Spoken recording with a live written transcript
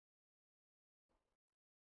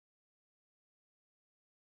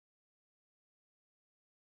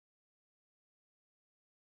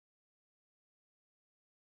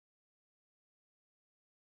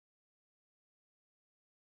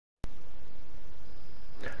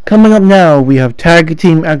Coming up now, we have tag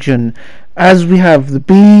team action, as we have the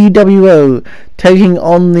bWo taking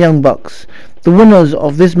on the Young Bucks. The winners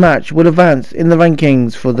of this match will advance in the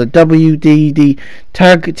rankings for the WDD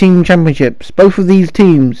Tag Team Championships. Both of these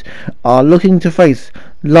teams are looking to face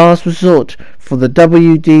last resort for the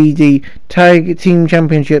WDD Tag Team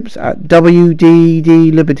Championships at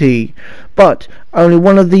WDD Liberty. But only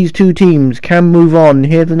one of these two teams can move on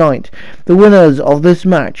here tonight. The winners of this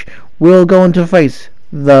match will go on to face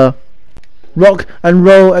the Rock and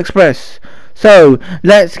Roll Express. So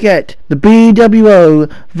let's get the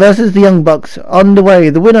bWo versus the Young Bucks underway.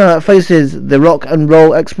 The winner faces the Rock and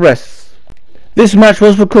Roll Express. This match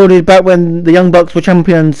was recorded back when the Young Bucks were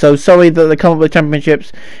champions, so sorry that they come up with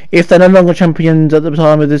championships. If they're no longer champions at the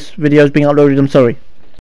time of this video is being uploaded, I'm sorry.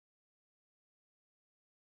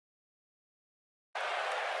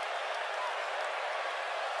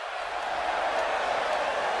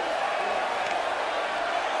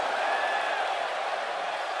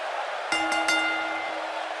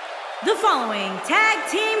 The following tag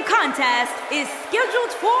team contest is scheduled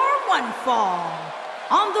for one fall.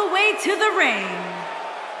 On the way to the ring,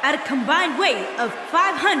 at a combined weight of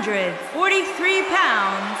 543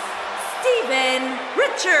 pounds, Steven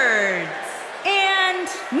Richards and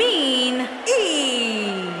Mean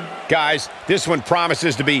E. Guys, this one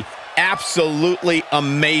promises to be absolutely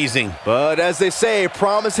amazing. But as they say,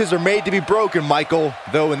 promises are made to be broken, Michael.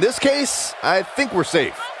 Though in this case, I think we're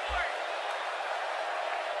safe.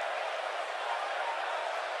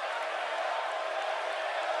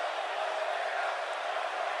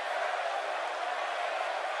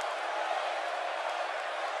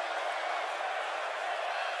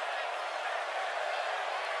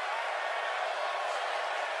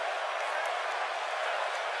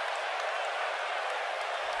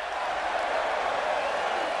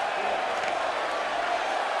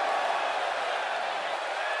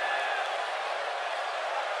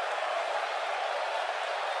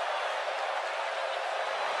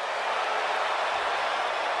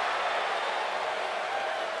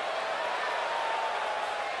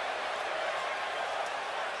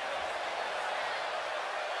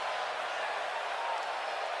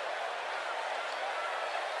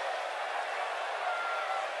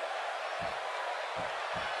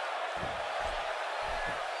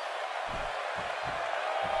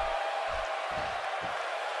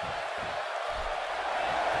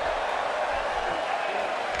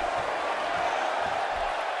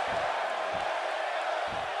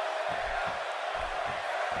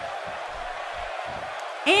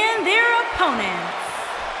 And their opponents,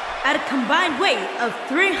 at a combined weight of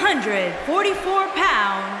 344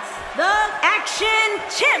 pounds, the Action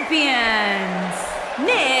Champions,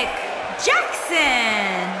 Nick Jackson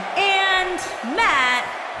and Matt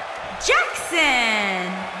Jackson,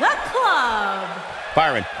 the Club.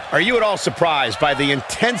 Byron, are you at all surprised by the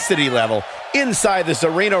intensity level inside this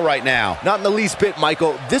arena right now? Not in the least bit,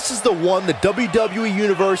 Michael. This is the one the WWE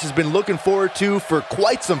Universe has been looking forward to for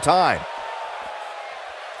quite some time.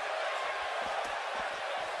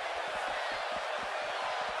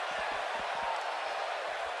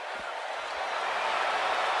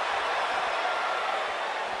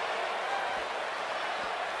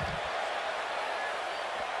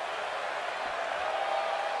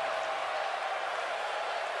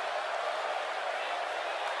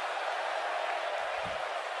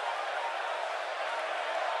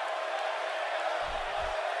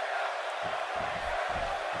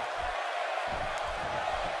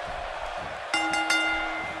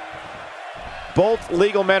 Both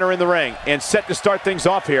legal men are in the ring and set to start things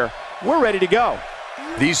off here. We're ready to go.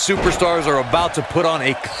 These superstars are about to put on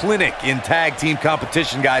a clinic in tag team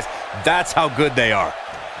competition, guys. That's how good they are.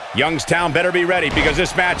 Youngstown better be ready because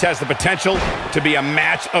this match has the potential to be a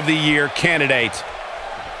match of the year candidate.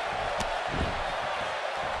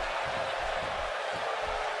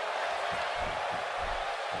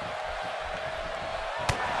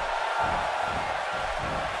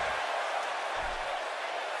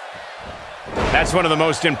 That's one of the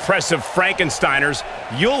most impressive Frankensteiners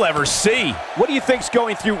you'll ever see. What do you think's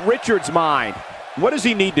going through Richards' mind? What does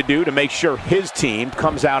he need to do to make sure his team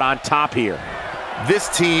comes out on top here? This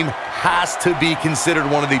team has to be considered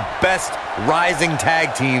one of the best rising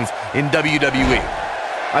tag teams in WWE.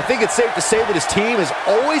 I think it's safe to say that his team is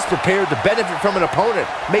always prepared to benefit from an opponent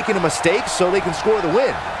making a mistake so they can score the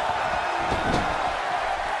win.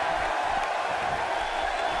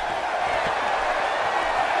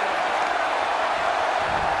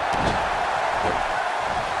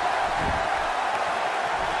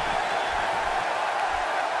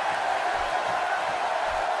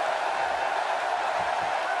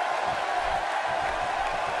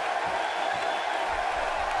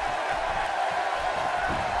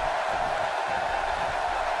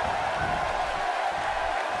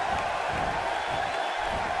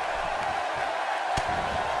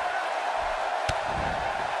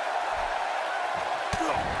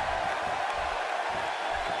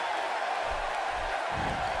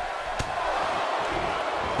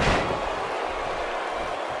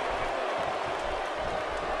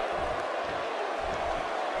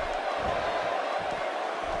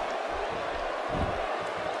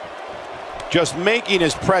 just making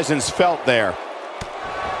his presence felt there.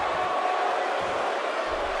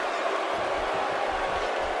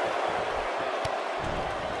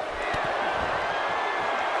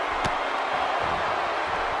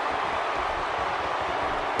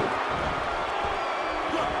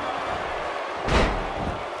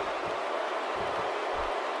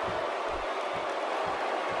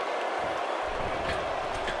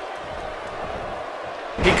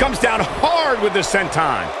 He comes down hard with the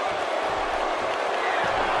senton.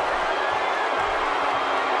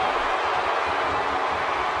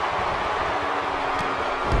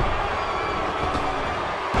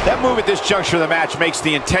 That move at this juncture of the match makes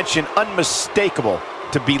the intention unmistakable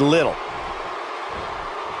to belittle.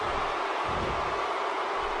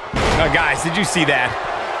 Guys, did you see that?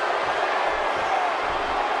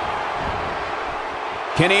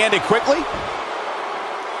 Can he end it quickly?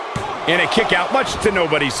 And a kick out, much to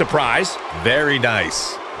nobody's surprise. Very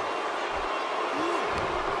nice.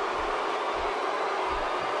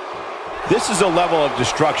 This is a level of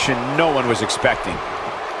destruction no one was expecting.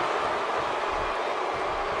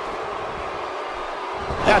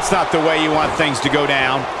 That's not the way you want things to go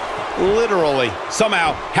down. Literally.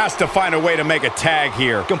 Somehow has to find a way to make a tag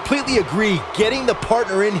here. Completely agree. Getting the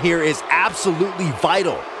partner in here is absolutely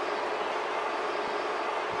vital.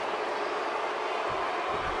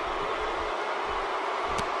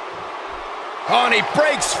 Oh, and he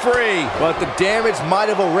breaks free. But the damage might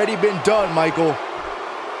have already been done, Michael.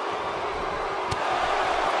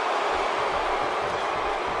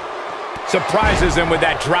 Surprises him with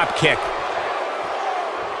that drop kick.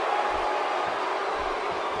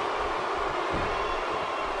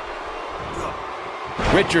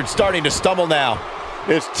 Richard starting to stumble now.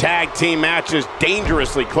 This tag team match is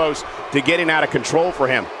dangerously close to getting out of control for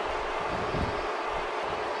him.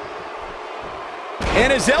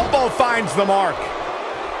 And his elbow finds the mark.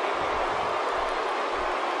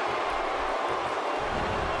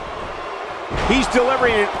 He's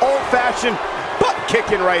delivering an old-fashioned butt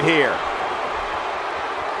kicking right here.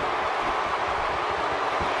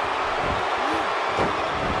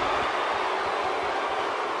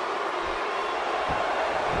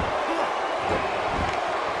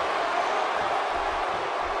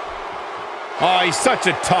 Oh, he's such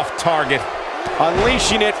a tough target.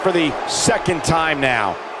 Unleashing it for the second time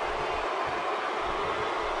now.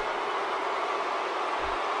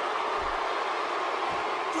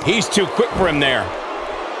 He's too quick for him there.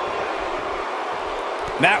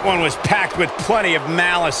 That one was packed with plenty of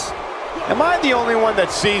malice. Am I the only one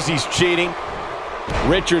that sees he's cheating?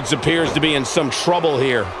 Richards appears to be in some trouble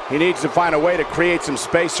here. He needs to find a way to create some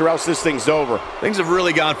space or else this thing's over. Things have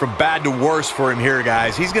really gone from bad to worse for him here,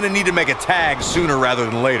 guys. He's going to need to make a tag sooner rather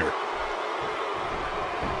than later.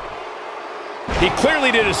 He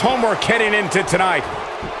clearly did his homework heading into tonight.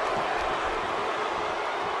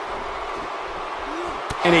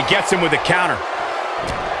 And he gets him with the counter.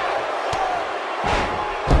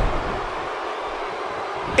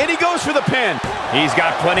 And he goes for the pin. He's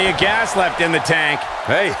got plenty of gas left in the tank.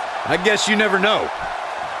 Hey, I guess you never know.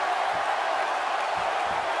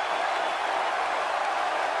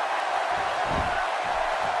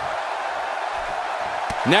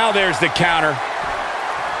 Now there's the counter.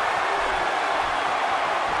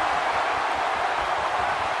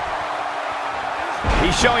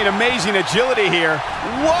 He's showing amazing agility here.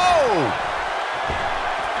 Whoa!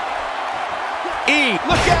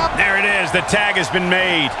 Look out! There it is. The tag has been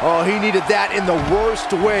made. Oh, he needed that in the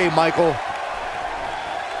worst way, Michael.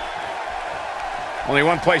 Only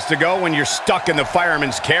one place to go when you're stuck in the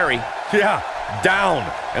fireman's carry. Yeah, down.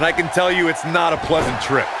 And I can tell you it's not a pleasant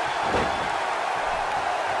trip.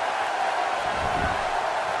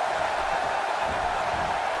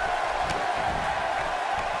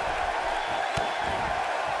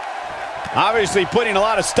 Obviously putting a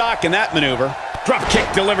lot of stock in that maneuver. Drop kick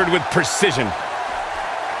delivered with precision.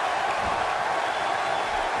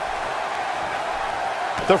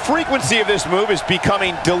 The frequency of this move is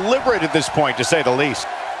becoming deliberate at this point, to say the least.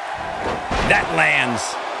 That lands.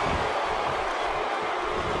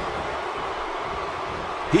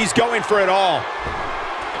 He's going for it all.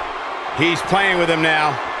 He's playing with him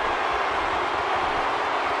now.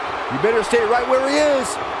 You better stay right where he is.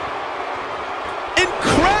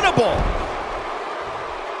 Incredible!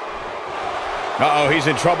 Uh-oh, he's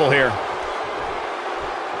in trouble here.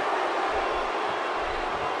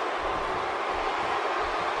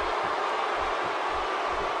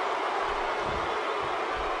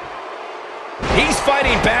 He's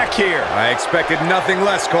fighting back here. I expected nothing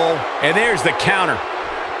less, Cole. And there's the counter.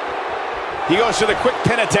 He goes for the quick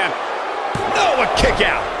pin attempt. Oh, a kick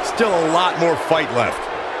out. Still a lot more fight left.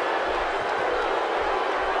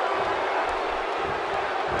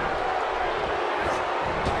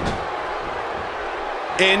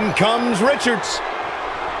 In comes Richards.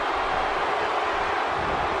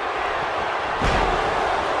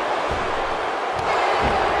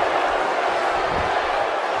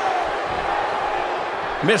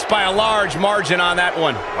 Missed by a large margin on that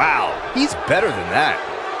one. Wow, he's better than that.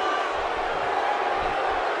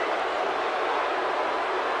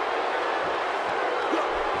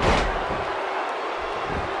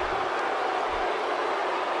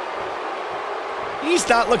 He's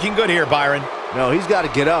not looking good here, Byron. No, he's got to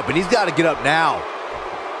get up, and he's got to get up now.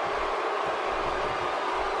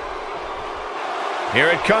 Here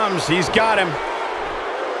it comes. He's got him.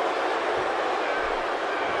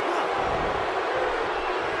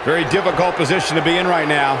 Very difficult position to be in right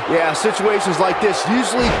now. Yeah, situations like this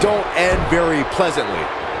usually don't end very pleasantly.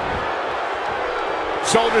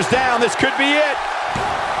 Shoulders down. This could be it.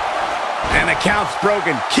 And the count's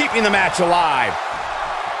broken, keeping the match alive.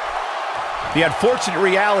 The unfortunate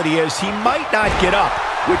reality is he might not get up.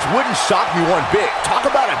 Which wouldn't shock me one bit. Talk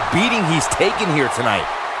about a beating he's taken here tonight.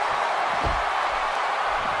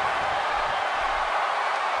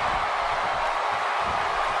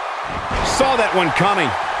 Saw that one coming.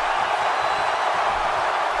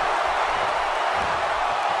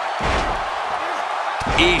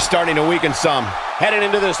 He's starting to weaken some. Headed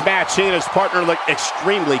into this match, seeing his partner look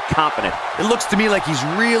extremely confident. It looks to me like he's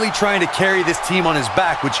really trying to carry this team on his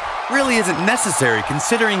back, which really isn't necessary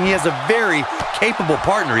considering he has a very capable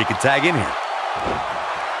partner he could tag in here.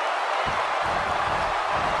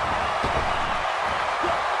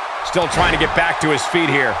 Still trying to get back to his feet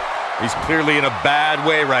here. He's clearly in a bad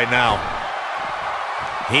way right now.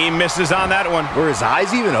 He misses on that one. Were his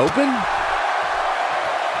eyes even open?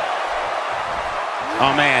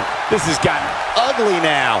 Oh, man, this has gotten ugly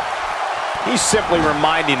now. He's simply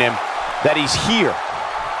reminding him that he's here.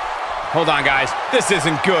 Hold on, guys. This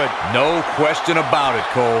isn't good. No question about it,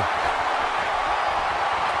 Cole.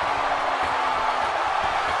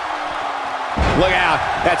 Look out.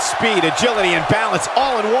 That speed, agility, and balance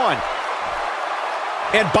all in one.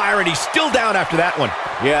 And Byron, he's still down after that one.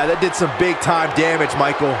 Yeah, that did some big-time damage,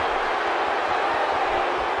 Michael.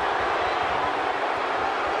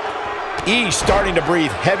 He's starting to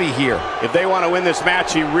breathe heavy here. If they want to win this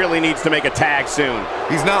match, he really needs to make a tag soon.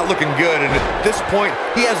 He's not looking good, and at this point,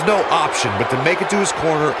 he has no option but to make it to his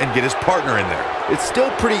corner and get his partner in there. It's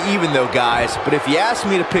still pretty even, though, guys. But if you ask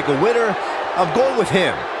me to pick a winner, I'm going with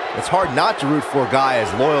him. It's hard not to root for a guy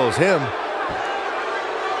as loyal as him.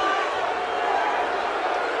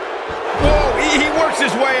 Whoa, he works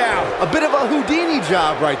his way out. A bit of a Houdini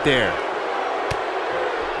job right there.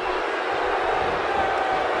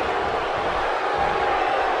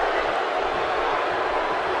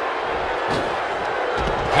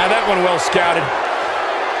 Had that one well scouted.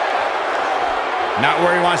 Not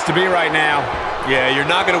where he wants to be right now. Yeah, you're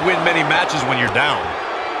not going to win many matches when you're down.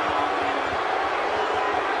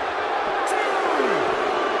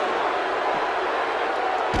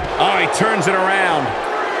 Oh, he turns it around.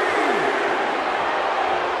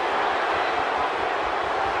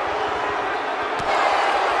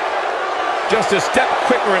 Just a step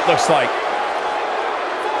quicker, it looks like.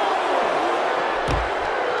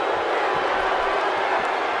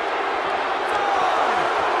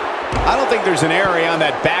 I don't think there's an area on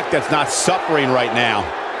that back that's not suffering right now.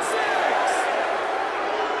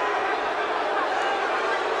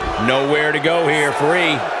 Nowhere to go here for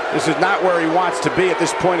E. This is not where he wants to be at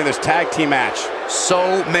this point in this tag team match.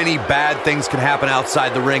 So many bad things can happen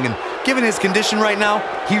outside the ring, and given his condition right now,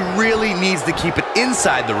 he really needs to keep it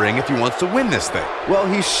inside the ring if he wants to win this thing. Well,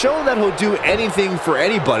 he's shown that he'll do anything for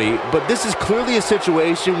anybody, but this is clearly a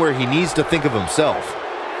situation where he needs to think of himself.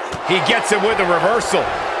 He gets it with a reversal.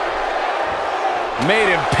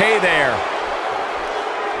 Made him pay there.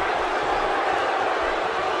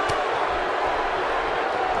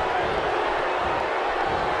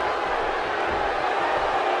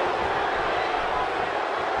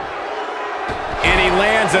 And he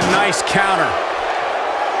lands a nice counter.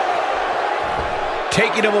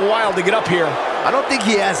 Taking him a while to get up here. I don't think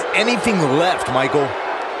he has anything left, Michael.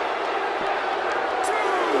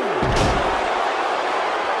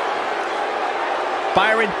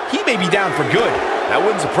 Byron, he may be down for good. That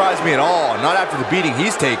wouldn't surprise me at all, not after the beating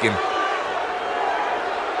he's taken.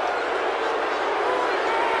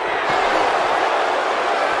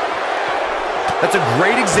 That's a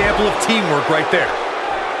great example of teamwork right there.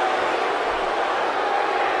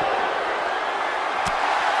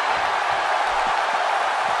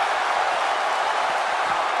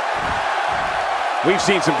 We've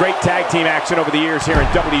seen some great tag team action over the years here in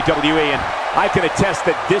WWE, and I can attest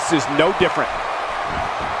that this is no different.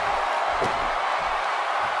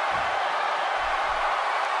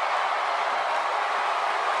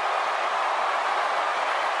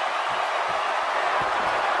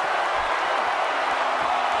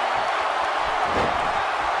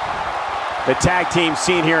 The tag team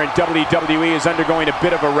scene here in WWE is undergoing a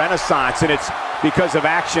bit of a renaissance, and it's because of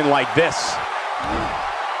action like this.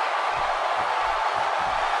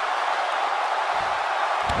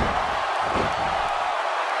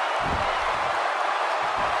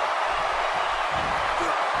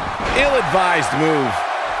 Ill-advised move.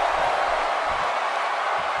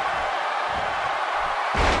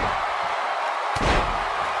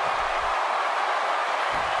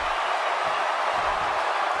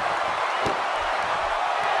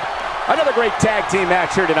 Another great tag team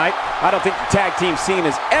match here tonight. I don't think the tag team scene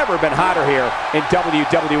has ever been hotter here in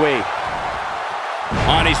WWE.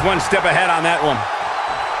 And he's one step ahead on that one.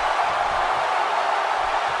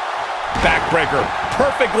 Backbreaker,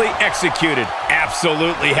 perfectly executed.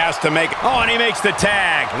 Absolutely has to make it. Oh, and he makes the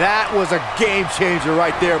tag. That was a game changer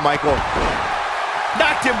right there, Michael.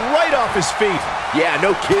 Knocked him right off his feet. Yeah,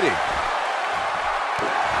 no kidding.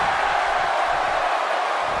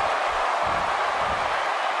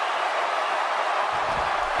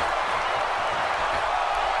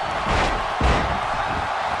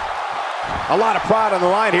 A lot of pride on the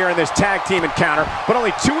line here in this tag team encounter, but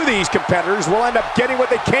only two of these competitors will end up getting what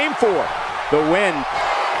they came for, the win.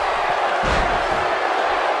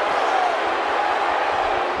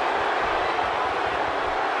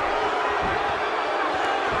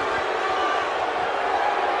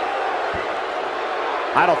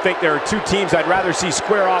 I don't think there are two teams I'd rather see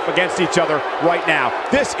square off against each other right now.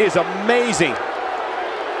 This is amazing.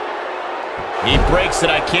 He breaks it.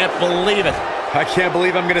 I can't believe it. I can't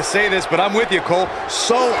believe I'm going to say this, but I'm with you, Cole.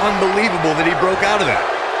 So unbelievable that he broke out of that.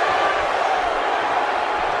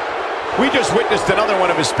 We just witnessed another one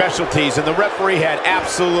of his specialties, and the referee had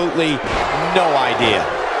absolutely no idea.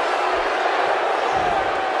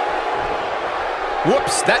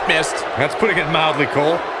 Whoops, that missed. That's putting it mildly,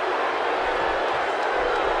 Cole.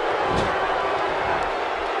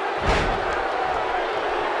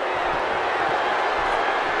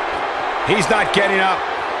 He's not getting up.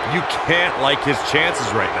 You can't like his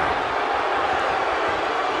chances right now.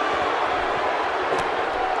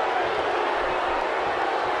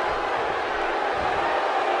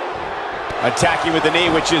 Attacking with the knee,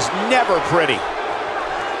 which is never pretty.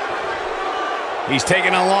 He's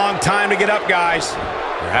taking a long time to get up, guys.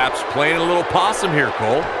 Perhaps playing a little possum here,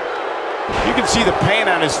 Cole. You can see the pain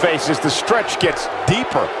on his face as the stretch gets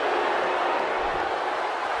deeper.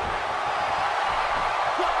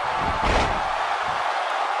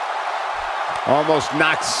 Almost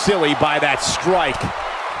knocked silly by that strike.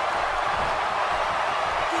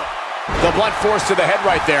 The blunt force to the head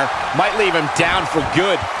right there might leave him down for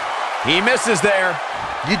good. He misses there.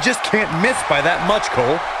 You just can't miss by that much,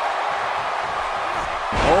 Cole.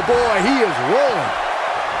 Oh boy, he is rolling.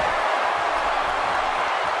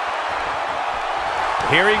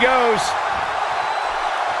 Here he goes.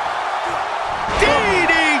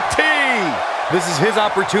 DDT! This is his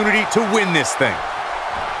opportunity to win this thing.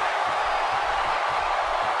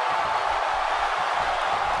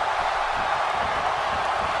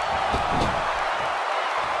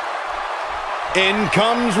 In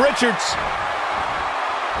comes Richards.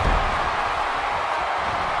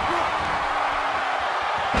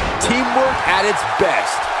 Teamwork at its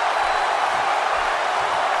best.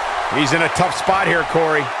 He's in a tough spot here,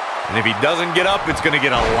 Corey. And if he doesn't get up, it's going to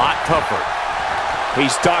get a lot tougher.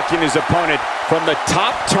 He's stalking his opponent from the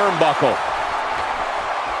top turnbuckle.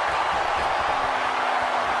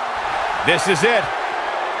 This is it.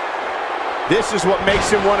 This is what makes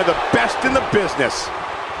him one of the best in the business.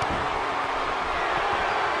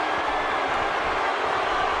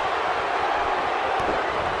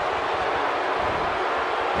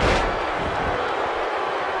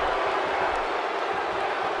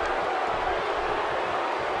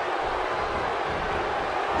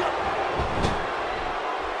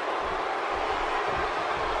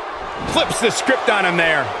 Flips the script on him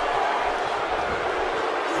there.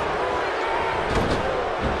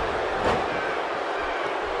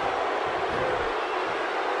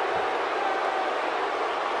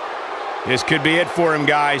 This could be it for him,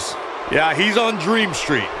 guys. Yeah, he's on Dream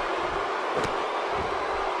Street.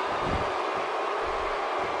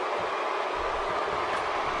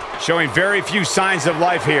 Showing very few signs of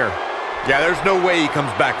life here. Yeah, there's no way he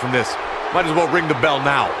comes back from this. Might as well ring the bell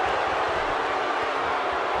now.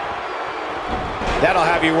 That'll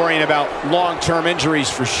have you worrying about long-term injuries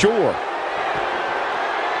for sure.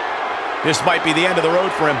 This might be the end of the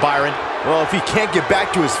road for him, Byron. Well, if he can't get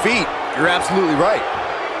back to his feet, you're absolutely right.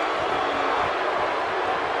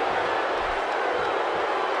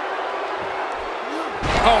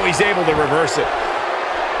 Oh, he's able to reverse it.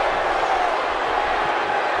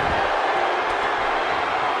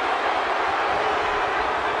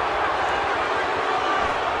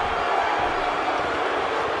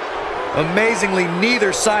 Amazingly,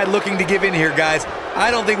 neither side looking to give in here, guys.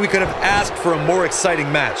 I don't think we could have asked for a more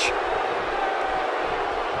exciting match.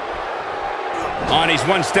 Oh, and he's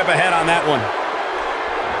one step ahead on that one.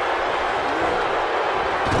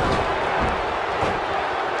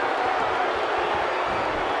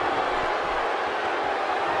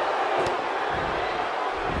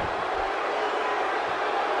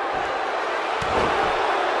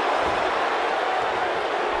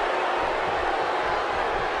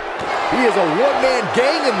 He is a one-man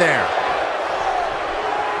gang in there.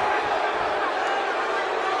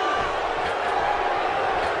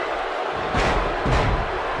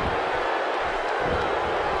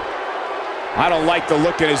 I don't like the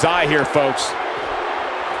look in his eye here, folks.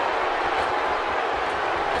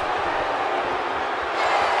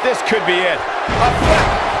 This could be it. A flip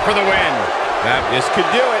for the win. This could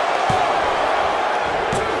do it.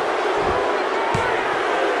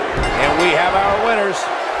 And we have our winners.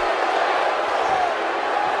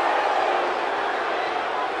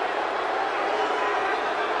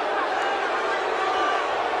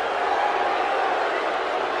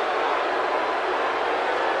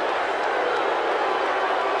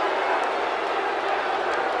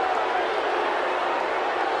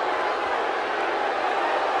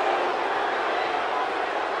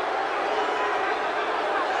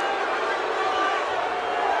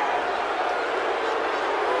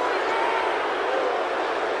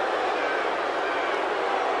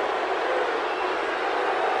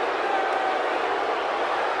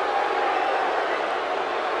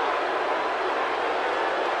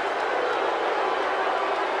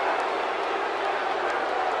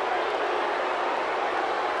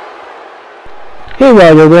 Here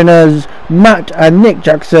are your winners, Matt and Nick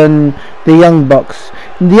Jackson, the Young Bucks.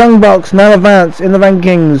 The Young Bucks now advance in the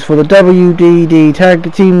rankings for the WDD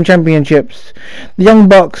Tag Team Championships. The Young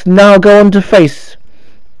Bucks now go on to face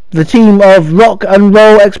the team of Rock and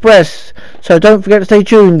Roll Express. So don't forget to stay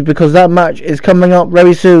tuned because that match is coming up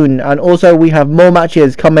very soon, and also we have more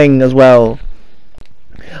matches coming as well.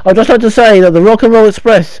 I'd just like to say that the Rock and Roll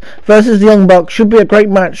Express versus the Young Bucks should be a great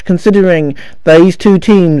match, considering these two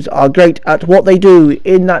teams are great at what they do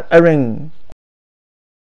in that ring.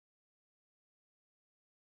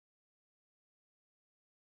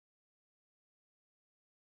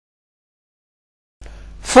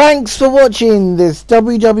 Thanks for watching this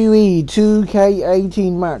WWE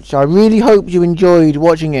 2K18 match. I really hope you enjoyed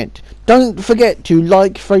watching it. Don't forget to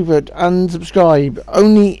like, favourite and subscribe,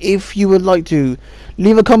 only if you would like to.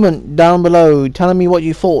 Leave a comment down below telling me what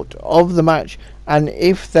you thought of the match and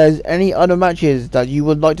if there's any other matches that you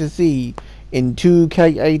would like to see in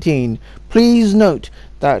 2K18. Please note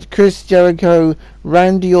that Chris Jericho,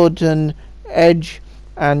 Randy Orton, Edge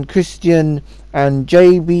and Christian and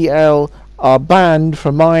JBL are banned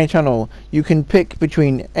from my channel. You can pick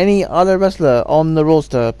between any other wrestler on the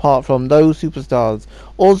roster apart from those superstars.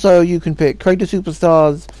 Also, you can pick creator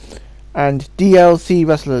superstars and DLC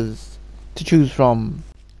wrestlers to choose from.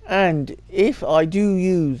 And if I do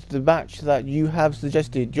use the match that you have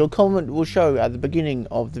suggested, your comment will show at the beginning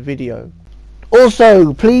of the video.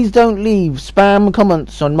 Also, please don't leave spam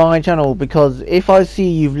comments on my channel, because if I see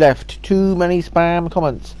you've left too many spam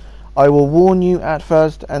comments, I will warn you at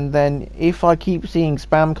first, and then if I keep seeing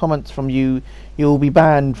spam comments from you, you'll be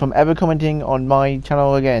banned from ever commenting on my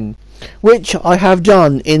channel again. Which I have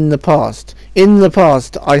done in the past. In the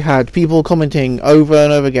past, I had people commenting over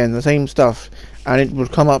and over again the same stuff, and it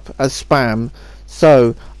would come up as spam.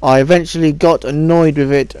 So I eventually got annoyed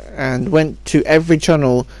with it and went to every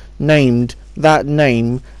channel named that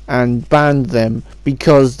name and banned them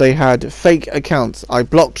because they had fake accounts. I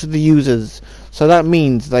blocked the users, so that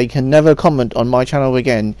means they can never comment on my channel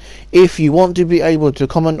again. If you want to be able to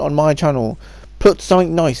comment on my channel, put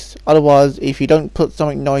something nice. Otherwise, if you don't put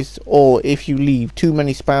something nice, or if you leave too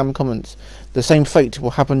many spam comments, the same fate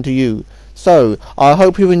will happen to you. So, I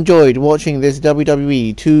hope you enjoyed watching this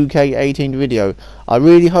WWE 2K18 video. I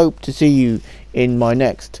really hope to see you in my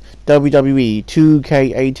next WWE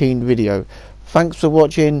 2K18 video. Thanks for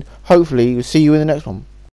watching. Hopefully, we'll see you in the next one.